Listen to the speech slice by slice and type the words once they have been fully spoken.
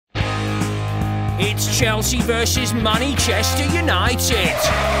It's Chelsea versus Manchester United.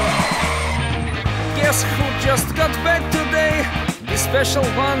 Guess who just got back today? The special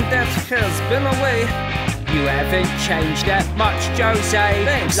one that has been away. You haven't changed that much, Jose.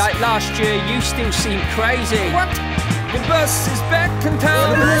 Thanks. Like last year, you still seem crazy. What? The bus is back in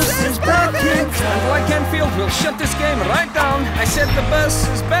town. The bus is back in town. And like Anfield, we'll shut this game right down. I said the bus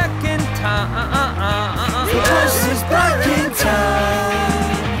is back in town. The bus is back in town.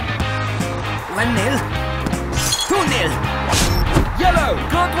 1-0. 2-0. Yellow,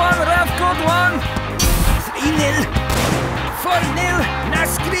 good one, ref, good one. 3-0. 4-0. Now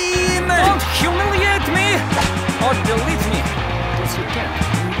scream. Don't humiliate me or delete me. Yes, you can.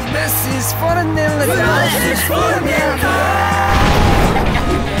 This is 4-0 down. This is 4-0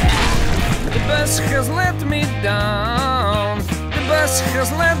 The bus has let me down. The bus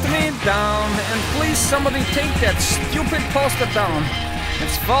has let me down. And please somebody take that stupid poster down.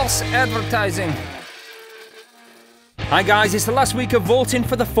 It's false advertising. Hi guys, it's the last week of voting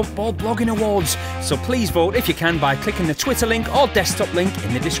for the Football Blogging Awards. So please vote if you can by clicking the Twitter link or desktop link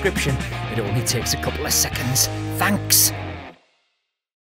in the description. It only takes a couple of seconds. Thanks.